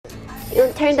You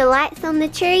want to turn the lights on the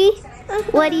tree?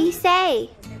 What do you say?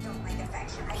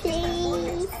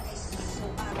 Please.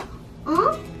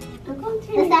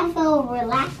 Does that feel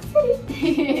relaxing?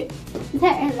 Is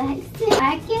that relaxing?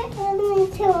 Like it?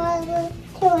 Too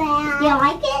wet. You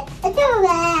like it? It's too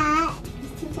wet.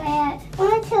 It's too wet.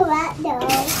 It's too wet though.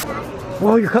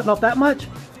 Whoa, you're cutting off that much?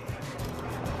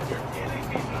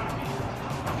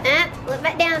 Look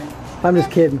back down. I'm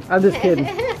just kidding. I'm just kidding.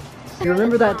 You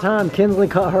remember that time Kinsley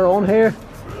cut her own hair?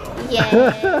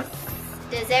 Yes.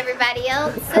 Does everybody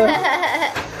else? Look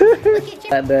at your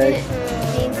That day.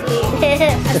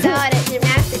 I saw it at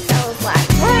gymnastics. I was like,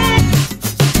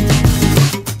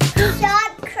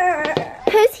 Sucker.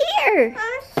 what? Who's here?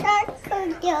 Sucker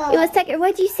You want to sucker?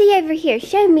 What'd you see over here?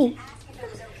 Show me.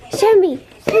 Show me.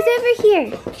 Who's over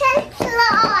here? Santa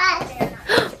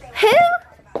Who?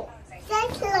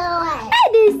 Claus.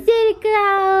 That is Santa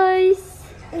Claus.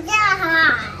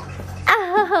 Yeah.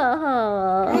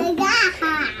 Oh.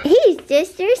 Yeah. He's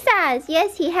just your size.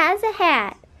 Yes, he has a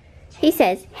hat. He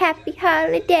says, Happy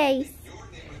Holidays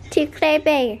to Claire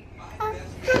Bear.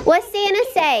 What's Santa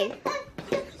say?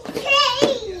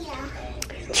 Tree.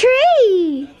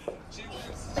 Tree.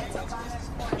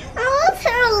 I want to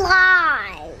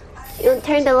lie. You want to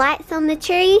turn the lights on the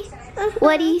tree?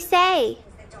 What do you say?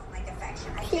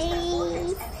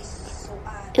 Please.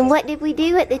 And what did we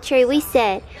do at the tree? We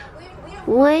said,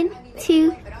 1,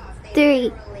 2,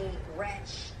 3.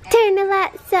 Turn the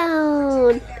lights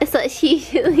on. That's what she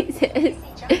usually says.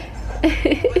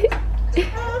 This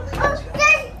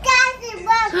glass is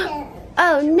broken.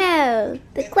 Oh no,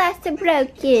 the glass are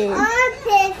broken. I want to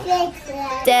fix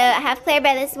it. So I have Claire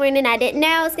Bear this morning. I didn't know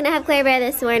I was going to have Claire Bear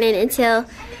this morning until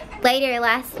later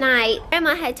last night.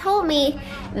 Grandma had told me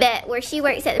that where she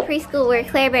works at the preschool where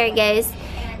Claire Bear goes,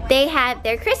 they have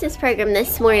their Christmas program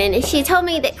this morning, and she told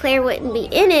me that Claire wouldn't be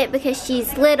in it because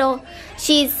she's little.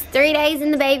 She's 3 days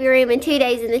in the baby room and 2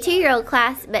 days in the 2-year-old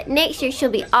class, but next year she'll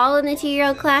be all in the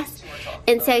 2-year-old class,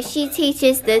 and so she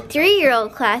teaches the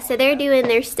 3-year-old class, so they're doing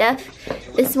their stuff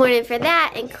this morning for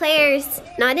that, and Claire's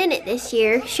not in it this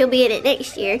year. She'll be in it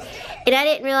next year, and I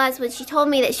didn't realize when she told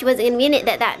me that she wasn't going to be in it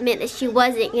that meant that she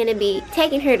wasn't going to be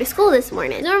taking her to school this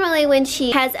morning. Normally when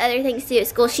she has other things to do at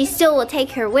school, she still will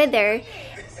take her with her,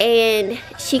 and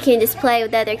she can just play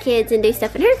with other kids and do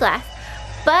stuff in her class.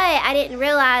 But I didn't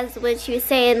realize when she was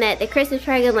saying that the Christmas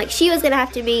program, like she was going to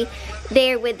have to be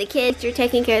there with the kids. You're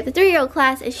taking care of the 3-year-old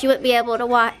class, and she wouldn't be able to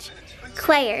watch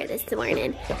Claire this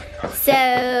morning. So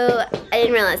I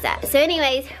didn't realize that. So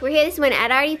anyways, we're here this morning. I'd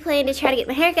already planned to try to get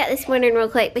my hair cut this morning real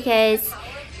quick because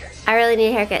I really need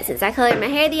a haircut. Since I colored my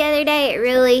hair the other day, it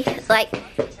really, like,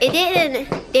 it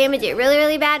didn't damage it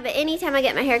really bad, but anytime I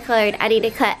get my hair colored, I need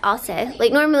a cut also.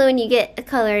 Like normally when you get a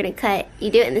color and a cut, you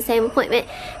do it in the same appointment,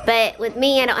 but with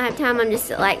me, I don't have time. I'm just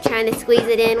like trying to squeeze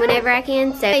it in whenever I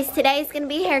can. So anyways, today's gonna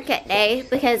be haircut day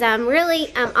because I'm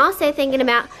also thinking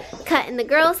about cutting the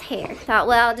girls' hair. Thought,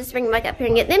 well, I'll just bring them back up here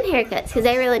and get them haircuts because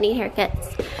they really need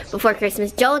haircuts before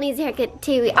Christmas. Joel needs a haircut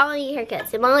too. We all need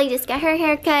haircuts. And Molly just got her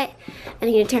haircut. I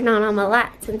need to turn on all my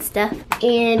lights and stuff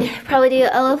and probably do a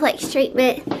Olaplex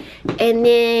treatment, and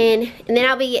then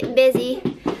I'll be getting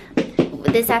busy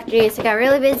this afternoon. So I got a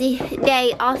really busy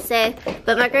day also,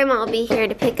 but my grandma will be here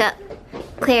to pick up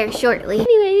Claire shortly.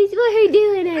 Anyways, what are you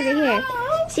doing over here?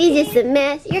 She's just a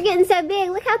mess. You're getting so big.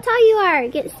 Look how tall you are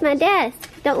against my desk.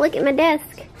 Don't look at my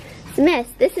desk. It's a mess.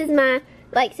 This is my,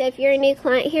 like, so if you're a new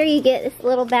client here, you get this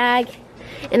little bag,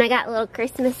 and I got little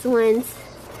Christmas ones.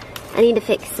 I need to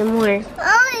fix some more.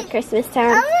 Christmas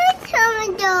time. I want some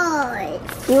of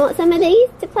those. You want some of these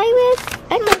to play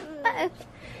with? Okay. Uh-oh.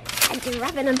 I'm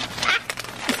dropping them.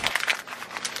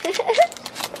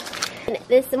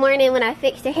 This morning when I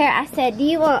fixed her hair, I said, do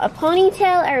you want a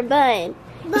ponytail or a bun?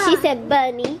 She said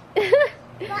bunny.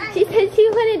 She said she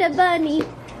wanted a bunny.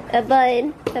 A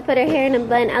bun. So I put her hair in a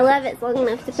bun. I love it. It's long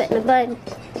enough to put in a bun.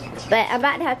 But I'm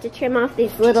about to have to trim off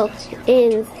these little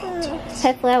ends.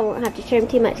 Hopefully I won't have to trim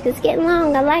too much because it's getting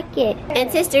long. I like it.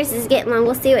 And sister's is getting long.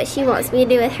 We'll see what she wants me to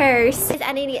do with hers.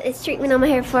 I need to get this treatment on my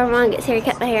hair before Mom gets here to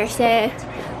cut my hair. So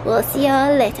we'll see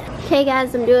y'all later. Okay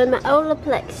guys, I'm doing my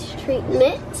Olaplex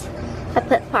treatment. I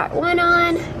put part 1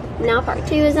 on. Now part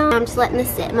 2 is on. I'm just letting this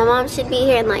sit. My mom should be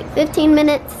here in like 15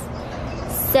 minutes.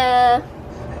 So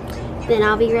then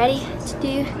I'll be ready to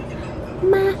do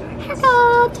my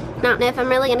haircut. I don't know if I'm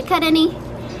really gonna cut any.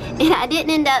 And I didn't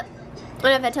end up, I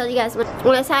don't know if I told you guys, when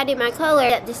I decided to do my color, I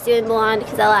ended up just doing blonde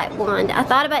because I like blonde. I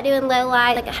thought about doing low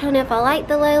light. Like, I don't know if I like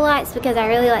the low lights because I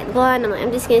really like the blonde. I'm like,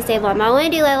 I'm just gonna stay blonde. But I wanna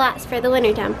do low lights for the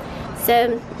winter time.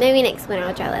 So maybe next winter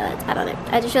I'll try low lights. I don't know.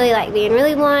 I just really like being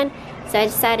really blonde. So I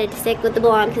decided to stick with the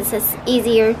blonde because it's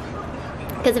easier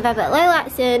Because if I put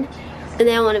lolocks in, and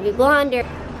then I want to be blonder.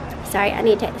 Sorry, I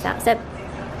need to take this out. So,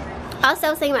 also I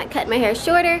was thinking about cutting my hair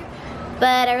shorter,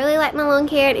 but I really like my long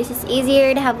hair. And it's just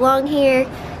easier to have long hair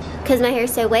because my hair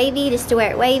is so wavy, just to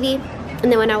wear it wavy.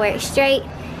 And then when I wear it straight,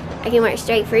 I can wear it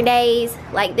straight for days.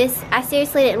 Like this, I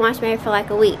seriously didn't wash my hair for like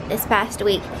a week, this past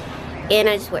week. And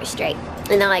I just wear it straight.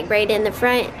 And I like braid it in the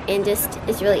front and just,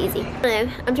 it's really easy. I don't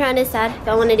know, I'm trying to decide if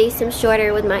I want to do some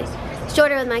shorter with my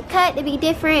cut to be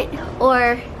different,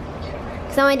 or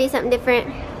because I want to do something different.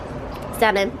 So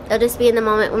I don't know, it'll just be in the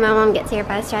moment when my mom gets here if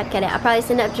I try to cut it. I'll probably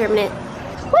send up trimming it.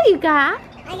 What you got?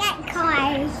 I got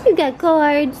cards. You got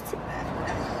cards.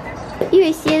 You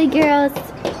a silly girls.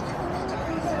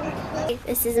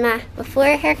 This is my before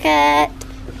haircut.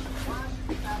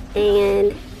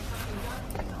 And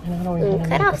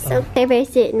cut off some. Everybody's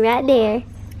sitting right there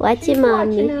watching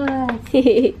mommy.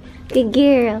 Good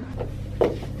girl.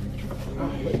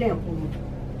 Look down for me.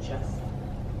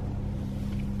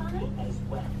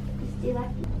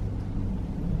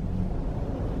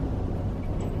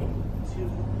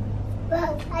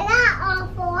 Well, I got all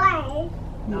four.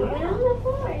 You went on the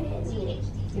floor, didn't you?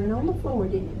 You went on the floor,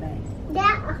 didn't you, babe?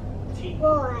 Got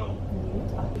four.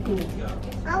 Yeah.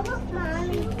 I want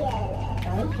mommy to get it.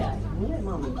 Okay. We'll let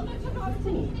mommy get it.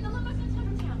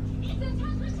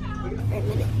 For a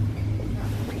minute.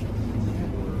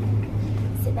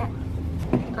 Sit back.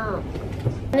 I'm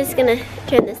just gonna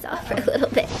turn this off for a little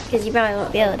bit because you probably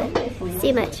won't be able to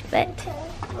see much, but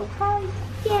Okay.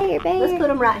 yeah, you're better. Let's put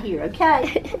them right here,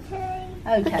 okay?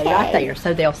 Okay, right there,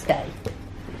 so they'll stay.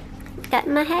 Got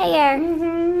my hair.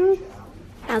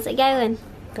 How's it going?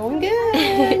 Going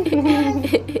good.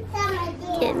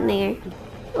 Getting there.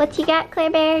 What you got,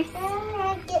 Claire Bear?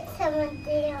 Get some of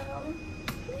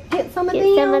them. Get some of Get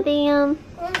them. some of them.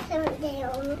 Get some of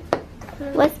them.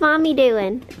 What's mommy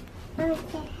doing? Let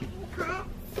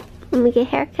me get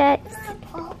haircuts.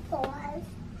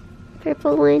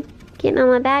 Purple one. Getting all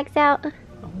my bags out. Oh,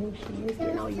 she is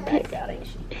getting all your bags out, ain't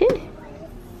she?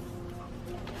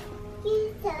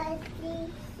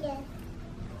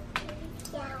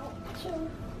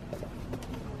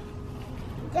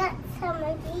 Got some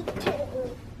of these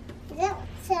too. Got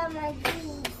some of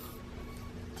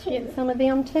these too. Get some of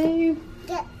them too.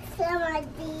 Got some of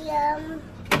the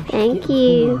Thank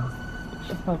you.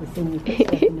 She's probably seen you put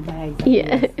stuff in the bags.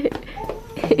 Yeah.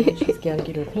 She's got to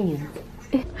get her pins.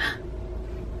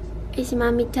 Is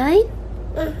mommy done?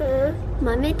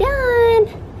 Mommy done.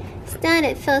 It's done.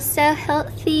 It feels so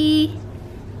healthy.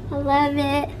 I love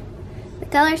it. The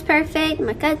color's perfect.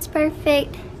 My cut's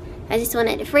perfect. I just want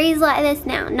it to freeze like this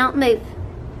now, not move.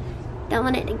 Don't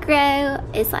want it to grow.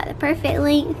 It's like the perfect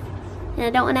length. And I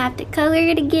don't want to have to color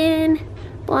it again.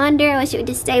 Blonder, I wish it would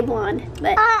just stay blonde.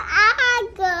 But I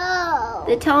go.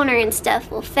 the toner and stuff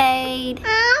will fade.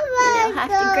 And it'll have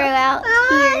to grow out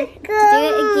here to do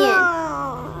it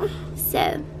again. So,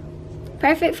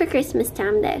 perfect for Christmas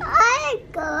time though. I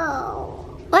go.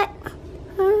 What?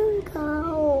 I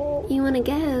go. You want to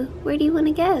go? Where do you want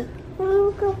to go?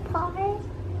 I go park.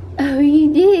 Oh,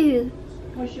 you do?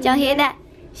 Did y'all hear that?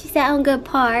 She said, I'll go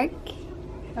park.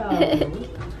 Oh.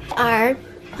 Our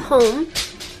home.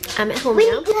 I'm at home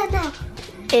now.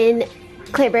 And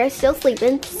Claire Bear's still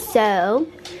sleeping, so,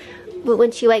 but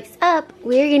when she wakes up,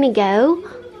 we're gonna go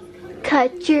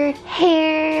cut your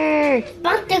hair. You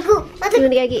wanna go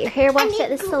get your hair washed at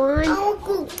the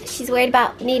salon? She's worried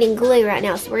about needing glue right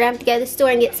now, so we're gonna have to go to the store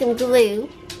and get some glue.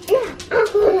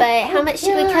 But how much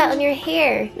should we cut on your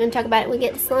hair? You wanna talk about it when we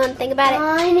get to the salon? Think about it?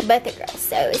 Both are girls.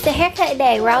 So it's a haircut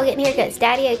day. We're all getting haircuts.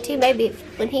 Daddy-o too, maybe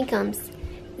when he comes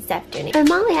this afternoon. And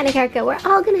Molly had a haircut. We're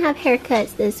all gonna have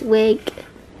haircuts this week.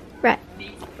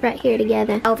 Right here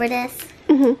together. Over this?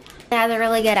 I have a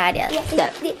really good idea. So,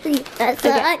 That's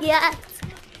okay. yeah.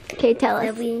 Okay, tell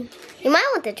us. You might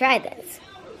want to try this.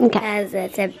 Okay. Because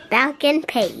it's about getting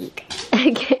paid.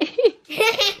 Okay.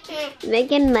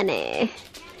 Making money.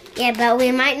 Yeah, but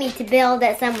we might need to build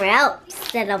it somewhere else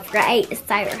instead of right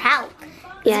beside our house.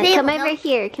 Yeah, It's come big, over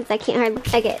here because I can't hardly.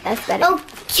 Okay, that's better.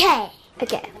 Okay.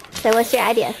 Okay, so what's your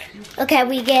idea? Okay,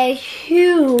 we get a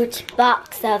huge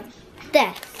box of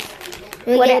this.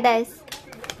 What are those?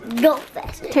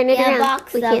 Goldfish. Turn it Yeah, around.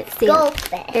 box We of can't see 'em.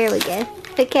 goldfish. There we go.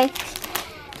 Okay.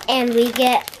 And we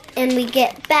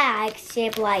get bags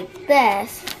shaped like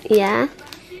this. Yeah.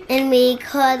 And we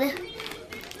could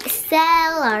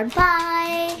sell or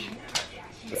buy.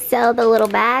 Sell the little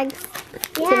bags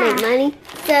to Yeah. make money.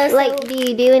 So Like, do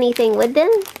you do anything with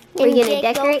them? Are you And gonna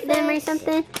get decorate them or goldfish.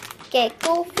 something? get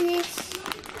goldfish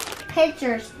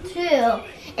pictures too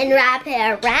and wrap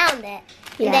it around it.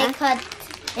 Yeah.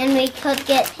 And we could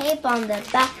get tape on the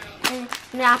back and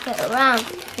wrap it around.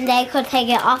 And they could take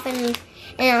it off and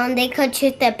they could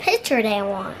choose the picture they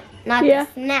want, not the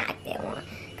snack they want.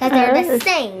 Because they're the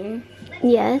same.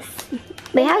 Yes.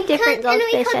 They have different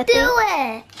goldfish, and we could do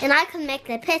it. And I could make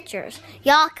the pictures.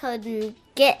 Y'all couldn't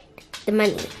get the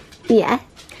money. Yeah.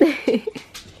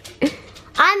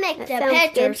 I make the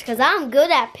pictures because I'm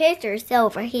good at pictures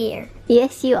over here.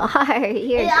 Yes, you are.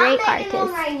 You're a great artist.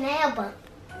 One right now, but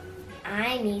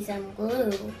I need some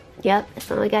glue. Yep,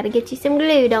 so we gotta get you some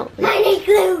glue, don't we? I need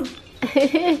glue.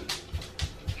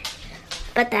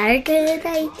 But they're good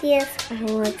ideas. I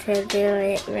want to do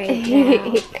it right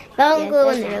now. But glue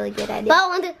that's in a there. really good idea. But I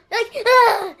want to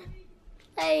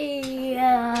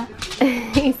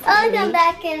I'll come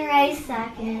back in a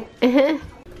second.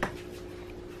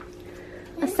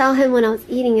 I saw him when I was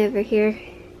eating over here.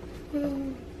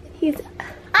 He's...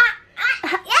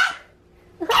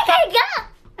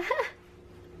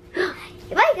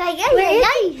 Where is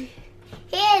he?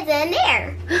 He is in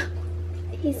there.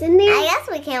 He's in there? I guess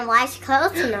we can wash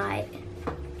clothes tonight.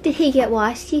 Did he get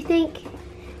washed, you think?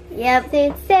 Yep.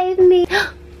 Then save me.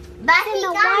 But In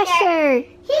the washer.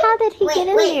 How did he get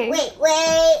in there? Wait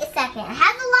a second. I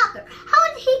have the locker. How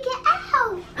did he get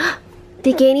out?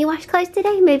 Did Granny wash clothes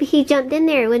today? Maybe he jumped in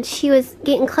there when she was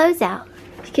getting clothes out.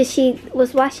 Because she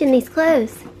was washing these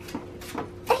clothes.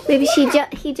 Maybe he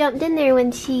jumped in there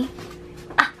when she...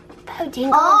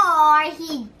 Or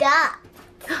he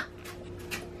ducked.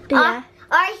 Yeah.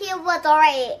 Or he was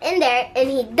already in there and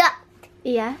he ducked.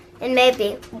 Yeah. And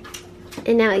maybe.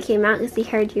 And now he came out because he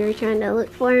heard you were trying to look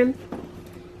for him.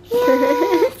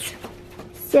 Yes.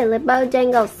 Silly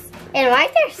Bojangles. And why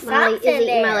is there Molly socks is in eating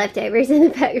there? my leftovers in the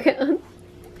background.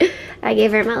 I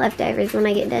gave her my leftovers when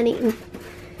I get done eating.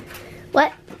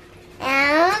 What?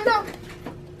 And I'm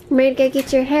ready to go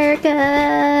get your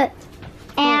haircut.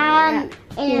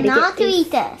 not to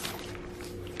eat this.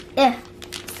 Yeah.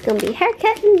 It's gonna be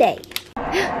haircutting day.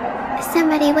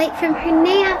 Somebody wake from her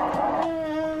nap.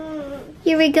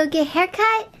 You ready to go get a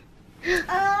haircut? You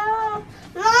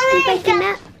waking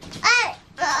up?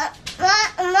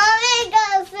 Mommy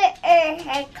goes get her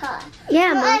haircut.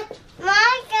 Yeah, Mom.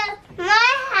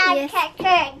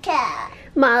 Haircut.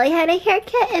 Molly had a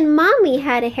haircut and Mommy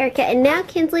had a haircut. And now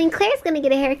Kinsley and Claire's gonna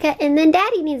get a haircut. And then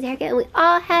Daddy needs a haircut. And we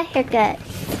all have haircuts.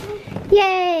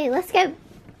 Yay, let's go.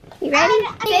 You ready?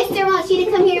 Sister wants you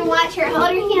to come here and watch her. Hold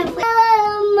her hand, please.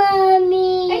 Hello,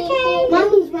 Mommy. Okay.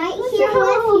 Mommy's right here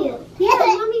with you. Yeah,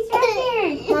 Mommy's right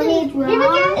there. Mommy's Here we go.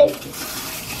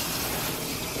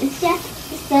 It's just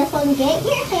this one, get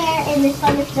your hair, and this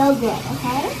one is so good,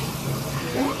 okay?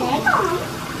 Okay.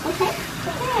 Okay.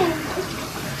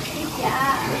 Good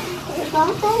job. It's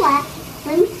all so wet.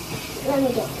 Let me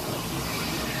get it.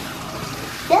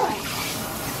 Do it.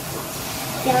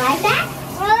 You like that?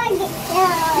 I like it.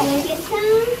 Can you get some?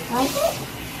 Like it?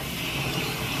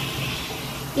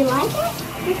 You like it?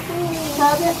 So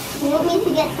you want me to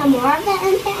get some more of that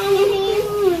and put on your hand?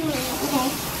 Okay.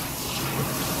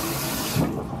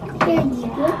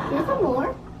 Here's some more.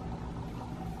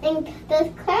 And does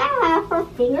Claire have her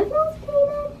fingernails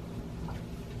painted?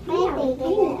 Yeah,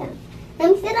 painted. Let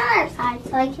me sit on our side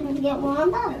so I can get more on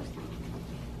the other side.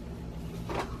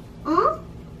 Huh?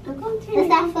 Does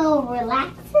that feel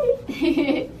relaxing?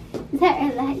 Is that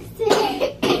relaxing?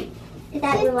 Is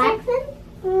that relaxing?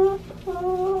 You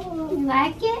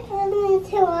like it?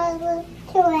 Too wet.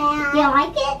 You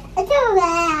like it? It's too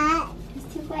wet. It's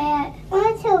too wet.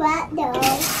 It's too wet though.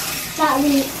 That's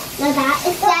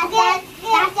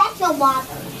just the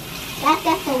water. That's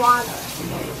just the water.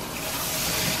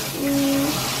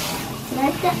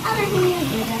 There's the other hand.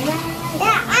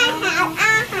 Yeah, I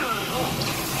have.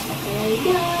 There you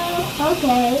go.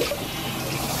 Okay.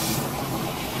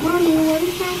 Mommy, we're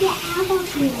trying to get out of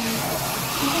here.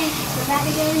 Okay, we're about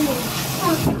to go in there.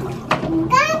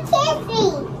 Go, Kinsley.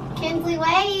 Kinsley,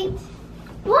 wait.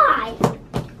 Why?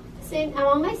 Soon, I'm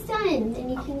almost done. Then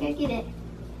you can go get it.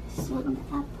 Just want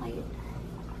that plate.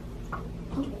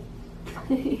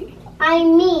 We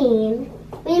mean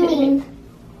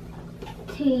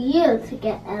to you to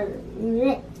get a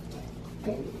lip.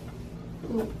 Okay.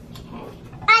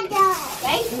 I don't.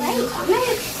 Wait.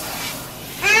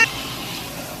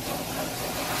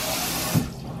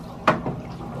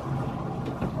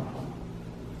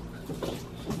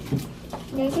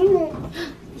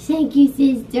 Thank you,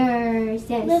 sister.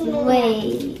 That's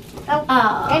sweet. Oh.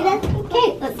 Okay,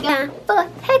 let's go for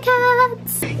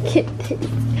haircuts.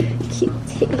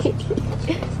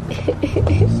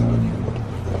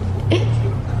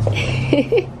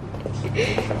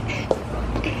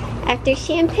 After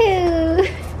shampoo.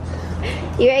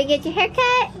 You ready to get your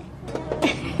haircut?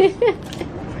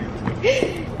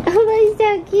 Oh, that's so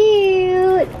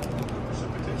cute.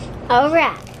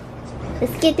 Alright,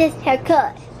 let's get this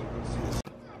haircut.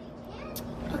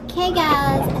 Okay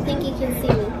guys, I think you can see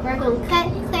me. We're going to cut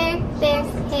Claire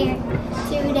Bear's hair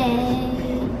today.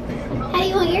 How do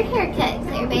you want your hair cut,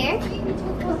 Claire Bear?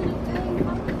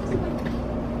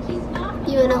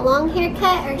 You want a long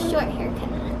haircut or a short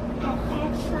haircut?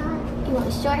 You want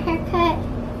a short haircut?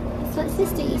 That's what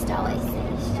Sister used to always say.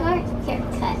 Short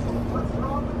haircut.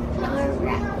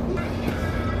 Alright.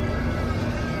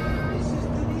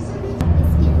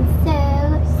 It's getting so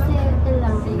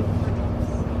long.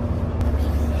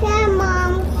 Here,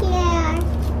 Mom, here.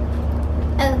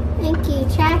 Oh, thank you.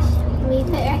 Trash. Can we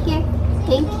put it right here?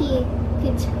 Thank you.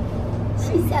 Good job.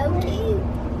 She's so cute.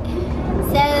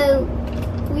 So,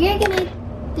 we're gonna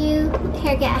do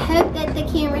haircut. I hope that the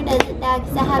camera doesn't die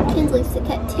because I have Kinsley's to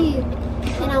cut too.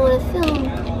 And I want to film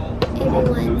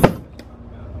everyone's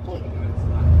hair.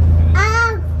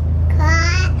 Oh,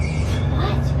 cut.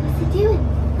 Watch. What's he doing?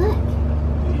 Look.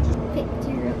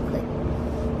 Picture real quick.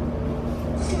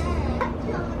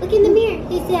 Look in the mirror.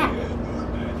 Who's that?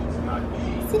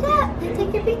 Sit up and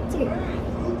take your picture.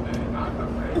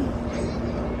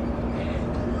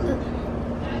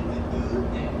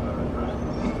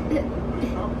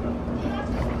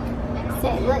 So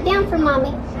look down for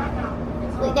mommy.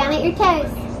 Look down at your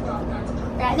toes.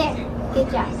 Right there. Good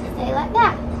job. Stay like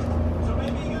that.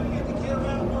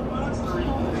 Okay.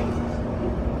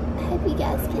 I hope you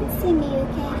guys can see me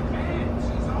okay.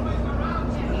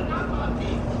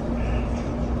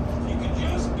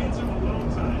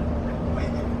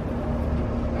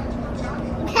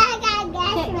 Okay.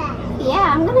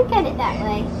 Yeah, I'm gonna cut it that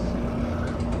way.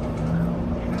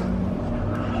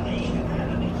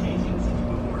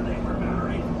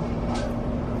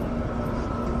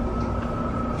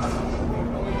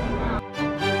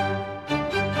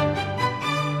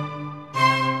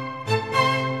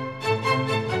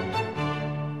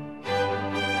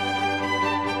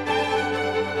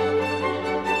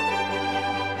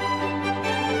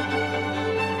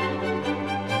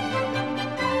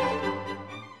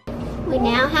 We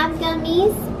now have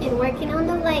gummies and working on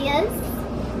the layers.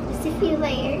 Just a few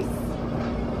layers.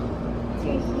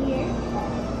 Through here.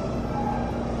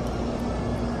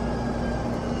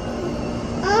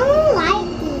 I don't like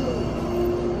these.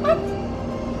 What?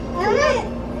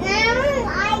 I don't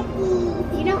like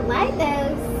these. You don't like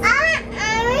those? I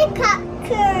want cut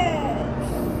curves.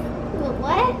 You want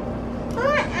what? I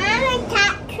want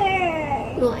cut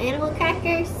curves. You want animal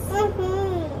crackers?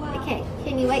 Mm-hmm. Okay,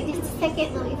 can you wait just a second?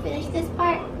 Let me finish this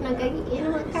part and I'll go get you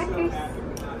animal crackers.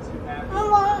 I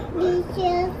want these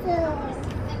too.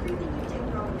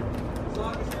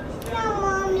 No,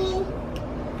 Mommy.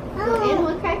 You want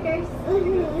animal crackers?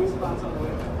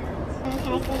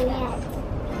 Okay, yet.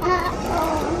 I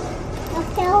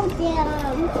spilled them.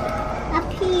 I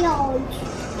peeled.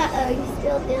 Uh-oh, you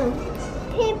spilled them.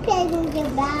 Pip in the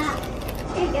back.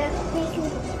 Here you go.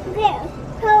 There.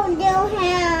 Hold your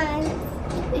hands.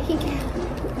 There you go.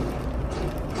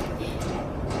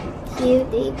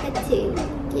 Cutie patootie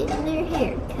getting their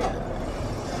hair cut.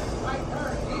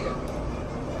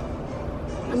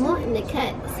 I'm wanting to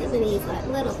cut some of these like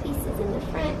little pieces in the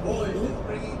front, maybe.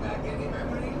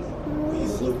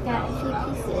 She's got a few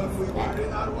pieces that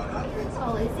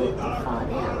always seem to fall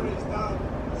down.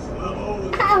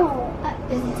 Ow.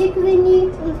 Is it tickling you?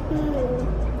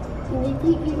 Mm-hmm. Is it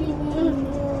tickling you?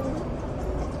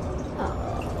 Oh.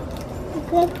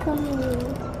 Good coming.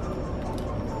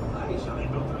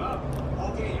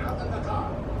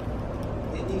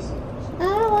 I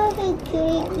want a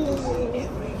cookie.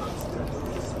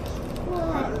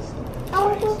 What? I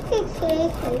want a cookie.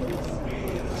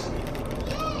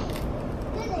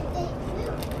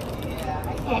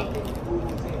 Okay.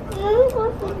 I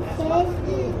want a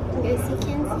cookie. Go see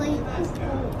Kinsley.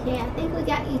 Okay, I think we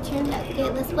got you trimmed up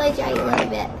good. Let's blow dry you a little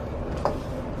bit.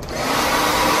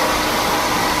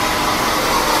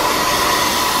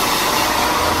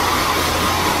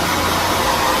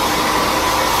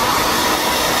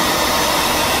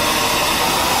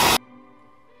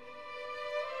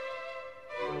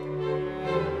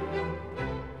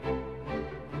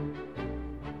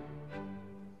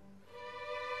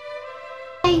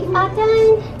 Hey, all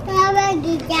done? I'm going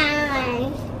to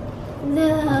die.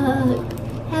 Look,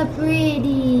 how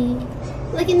pretty.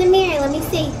 Look in the mirror, let me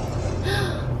see.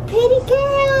 Pretty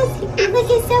girls, you're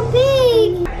looking so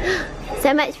big.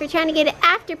 So much for trying to get an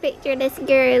after picture of this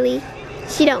girly.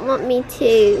 She don't want me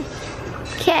to.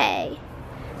 Okay,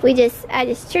 I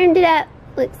just trimmed it up.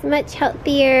 Looks much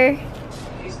healthier.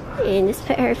 And just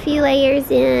put her a few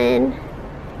layers in.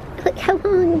 Look how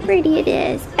long and pretty it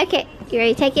is. Okay, you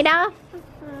ready to take it off?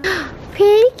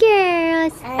 pretty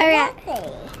girls.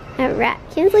 Alright,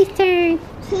 Kinsley's turn.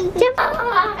 Jump.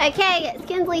 Okay, it's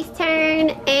Kinsley's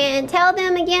turn. And tell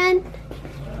them again.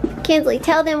 Kinsley,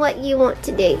 tell them what you want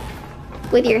to do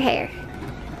with your hair.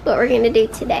 What we're going to do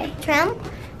today. Trim?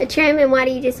 A trim, and why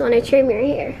do you just want to trim your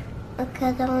hair?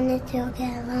 Because I want it to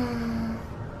get long.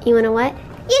 You want to what?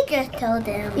 You just told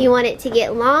them. You want it to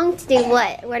get long to do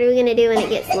what? What are we going to do when it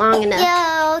gets long enough?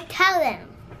 You tell them.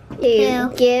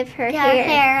 To give her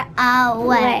hair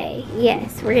away.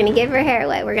 Yes, we're going to give her hair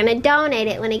away. We're going to donate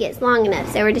it when it gets long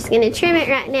enough. So we're just going to trim it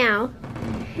right now.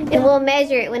 And we'll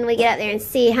measure it when we get up there and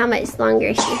see how much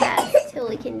longer she has till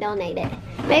we can donate it.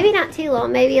 Maybe not too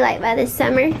long. Maybe like by the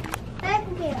summer. Okay.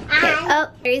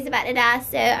 Oh, Mary's about to die.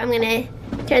 So I'm going to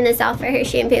turn this off for her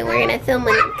shampoo. We're going to film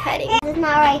when I'm cutting. It's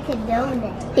not ready to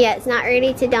donate. Yeah, it's not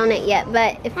ready to donate yet.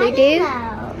 But if we do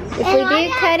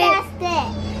cut it...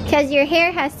 Because your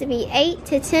hair has to be 8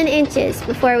 to 10 inches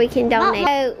before we can donate.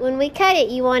 So when we cut it,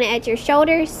 you want it at your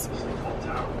shoulders.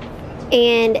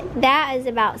 And that is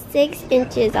about 6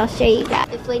 inches. I'll show you that.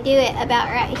 If we do it about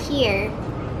right here,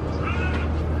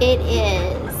 it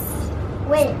is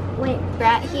right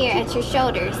here at your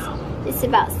shoulders. It's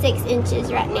about 6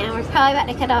 inches right now. We're probably about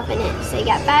to cut off an inch. So you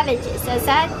got 5 inches. So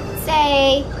I'd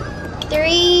say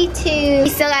 3 to... We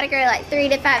still got to grow like 3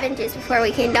 to 5 inches before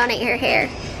we can donate her hair.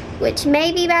 Which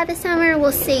maybe by the summer,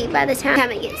 we'll see by the time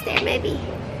it gets there, maybe.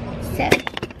 So,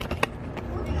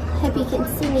 hope you can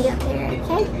see me up there,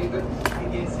 okay?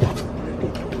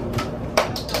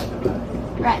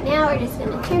 Right now, we're just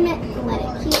gonna trim it and let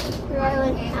it keep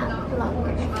growing out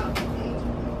longer.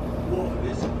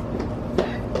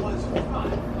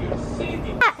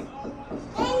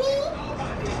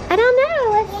 I don't know,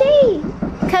 let's see.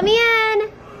 Come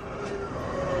in.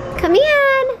 Come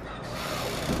in.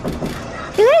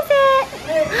 Who is it?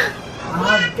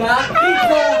 I got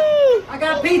pizza! Hey! I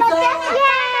got pizza!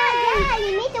 Yeah,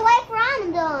 you need to wait for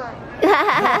I'm done.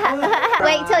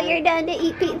 Wait till you're done to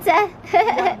eat pizza.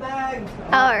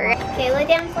 Alright. Okay, lay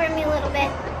down for me a little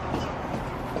bit.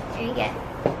 There you go.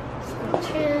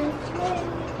 Trim.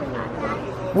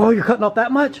 Whoa, you're cutting off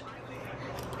that much?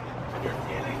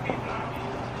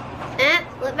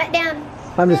 Look back down.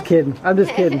 I'm just kidding. I'm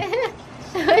just kidding.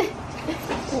 I'm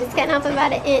just cutting off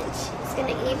about an inch. Just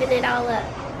gonna even it all up.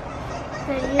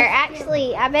 Or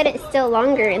actually, I bet it's still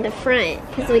longer in the front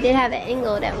because we did have it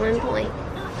angled at one point.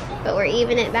 But we're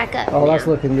evening it back up Oh, now. that's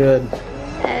looking good. Oh,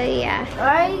 yeah.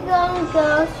 Are you going to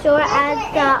go short as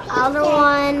the other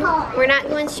one? We're not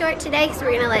going short today because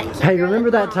we're gonna let it keep Hey, growing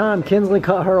remember that long. time Kinsley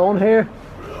cut her own hair?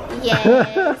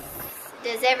 Yes.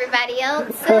 Does everybody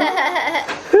else?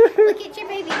 Look at your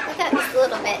baby. Look up just a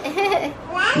little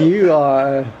bit. You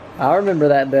are. I remember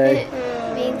that day.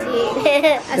 Me too.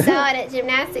 I saw it at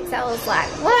gymnastics. I was like,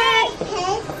 what?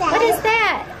 What is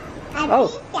that? Oh,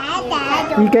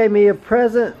 you gave me a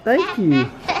present. Thank you.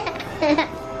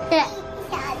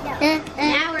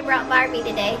 Now we brought Barbie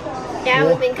today. Now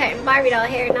we've been cutting Barbie doll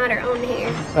hair, not her own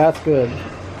hair. That's good.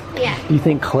 Yeah. Do you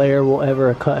think Claire will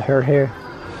ever cut her hair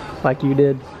like you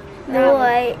did?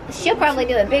 Boy, she'll probably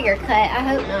do a bigger cut. I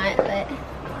hope not, but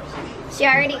she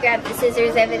already grabbed the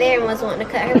scissors over there and was wanting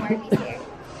to cut her Barbie's hair.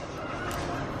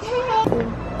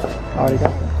 Already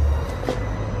got that.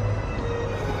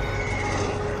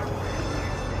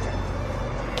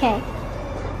 Okay.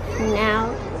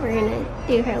 Now we're gonna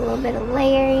do her a little bit of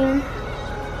layering.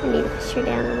 I need to push her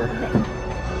down a little bit.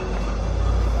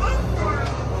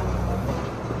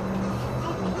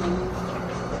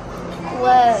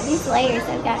 Whoa, these layers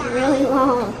have gotten really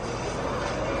long.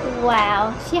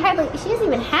 Wow, she doesn't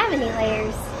even have any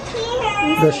layers.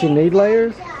 Does she need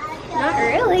layers? Not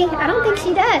really. I don't think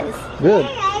she does. Good.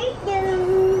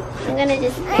 I'm gonna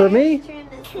just For me? trim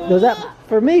this. Does that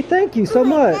for me? Thank you so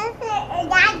much. I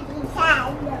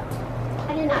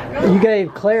did not realize. You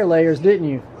gave Claire layers, didn't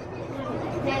you?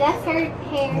 No, that's her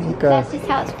hair. Okay. That's just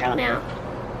how it's grown out.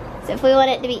 So if we want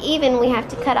it to be even, we have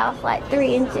to cut off like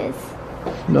 3 inches.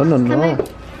 No, no, Come no. on.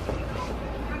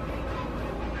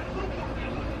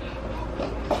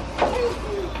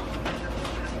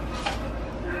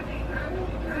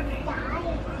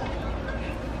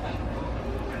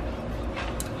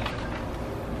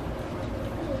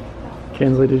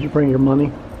 Kinsley, did you bring your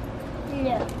money?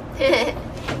 No. Did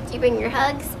you bring your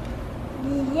hugs?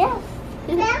 Yes.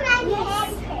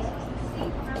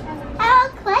 Oh,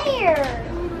 Claire.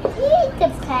 You need to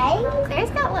pay. Claire's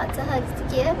got lots of hugs to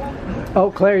give. Oh,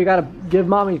 Claire, you gotta give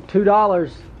mommy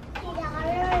 $2.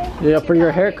 Yeah, for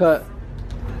your haircut.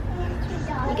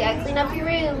 You gotta clean up your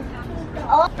room.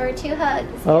 For 2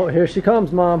 hugs. Oh, here she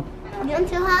comes, Mom. You want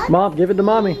to hug? Mom, give it to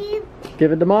mommy.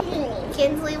 Give it to Mom.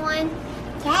 Kinsley one.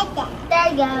 Okay. There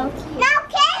you go. No,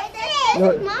 Kinsley!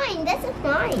 This is mine. This is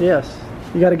mine. Yes.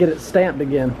 You got to get it stamped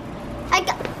again.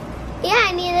 Yeah,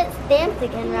 I need it stamped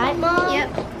again, right, Mom? Yep.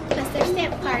 That's their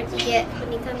stamp card you get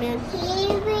when you come in.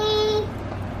 Here we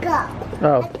go.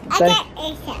 Oh,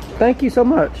 thank you so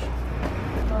much.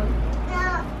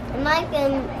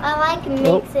 I like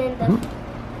mixing the...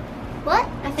 What?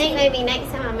 I think maybe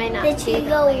next time I may not Did do you the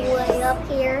go layers. way up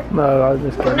here? No, I was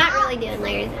just I'm kidding. not really doing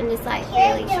layers. I'm just like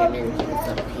really trimming these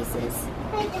little pieces.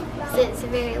 So it's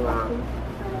very long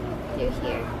through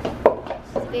here.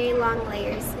 It's very long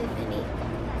layers, if any.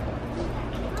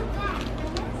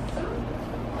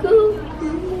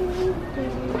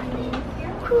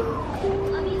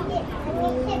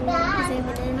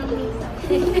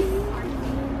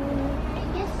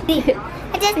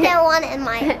 I just don't want it in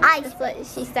my eyes. That's what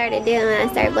she started doing when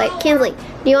I started like, Kinsley,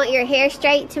 do you want your hair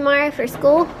straight tomorrow for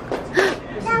school?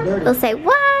 They'll say,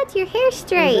 what? Your hair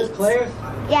straight?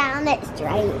 Yeah, and it's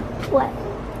straight. What?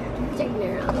 Straighten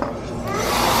her out.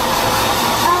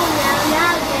 Oh, no, no,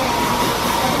 good.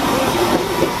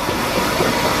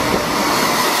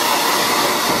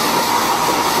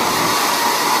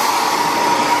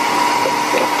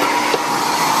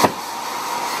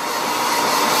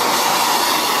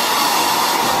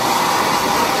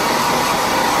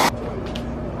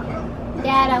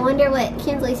 Dad, I wonder what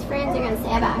Kinsley's friends are going to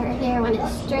say about her hair when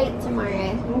it's straight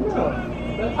tomorrow.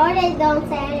 Or they don't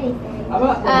say anything.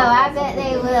 Oh, I bet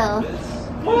they will.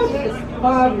 It's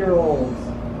 5-year-olds.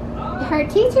 Her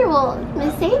teacher will,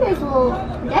 Miss Sanders will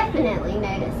definitely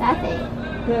notice, I think.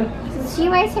 Yeah. 'Cause she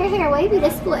wears her hair wavy to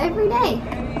school every day.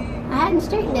 I hadn't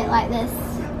straightened it like this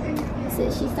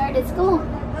since she started school.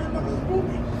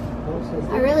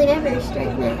 I really never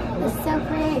straighten it. It's so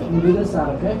pretty. You do this side,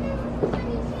 okay?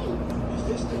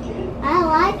 I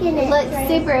like it. It looks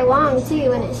super long too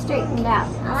when it's straightened out.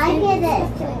 I like it.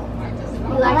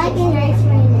 You I like like it it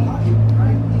straight.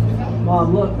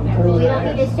 Mom, look, I'm We curling don't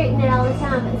her need hair. to straighten it all the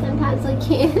time, but sometimes we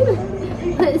can.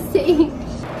 Let's see.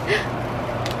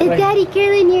 Is Wait. Daddy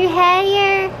curling your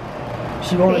hair?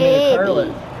 She wanted me to curl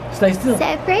it. Stay still.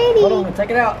 So pretty. Hold on, and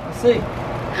take it out. Let's see.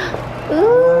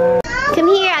 Ooh. Come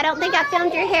here. I don't think I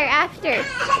filmed your hair after.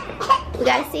 We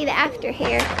gotta see the after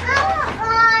hair.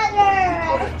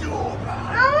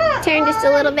 Turn just a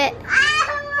little bit.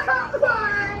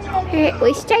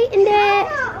 We straightened it.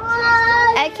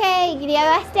 Okay, you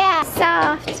know that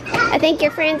soft. I think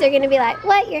your friends are gonna be like,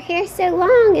 what? Your hair's so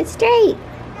long and straight.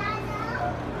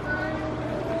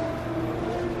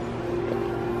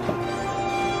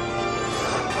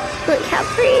 Look how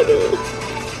pretty.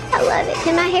 I love it.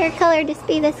 Can my hair color just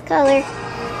be this color?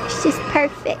 It's just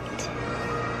perfect.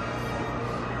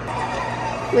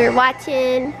 We're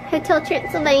watching Hotel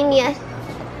Transylvania.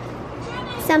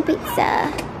 Some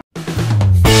pizza.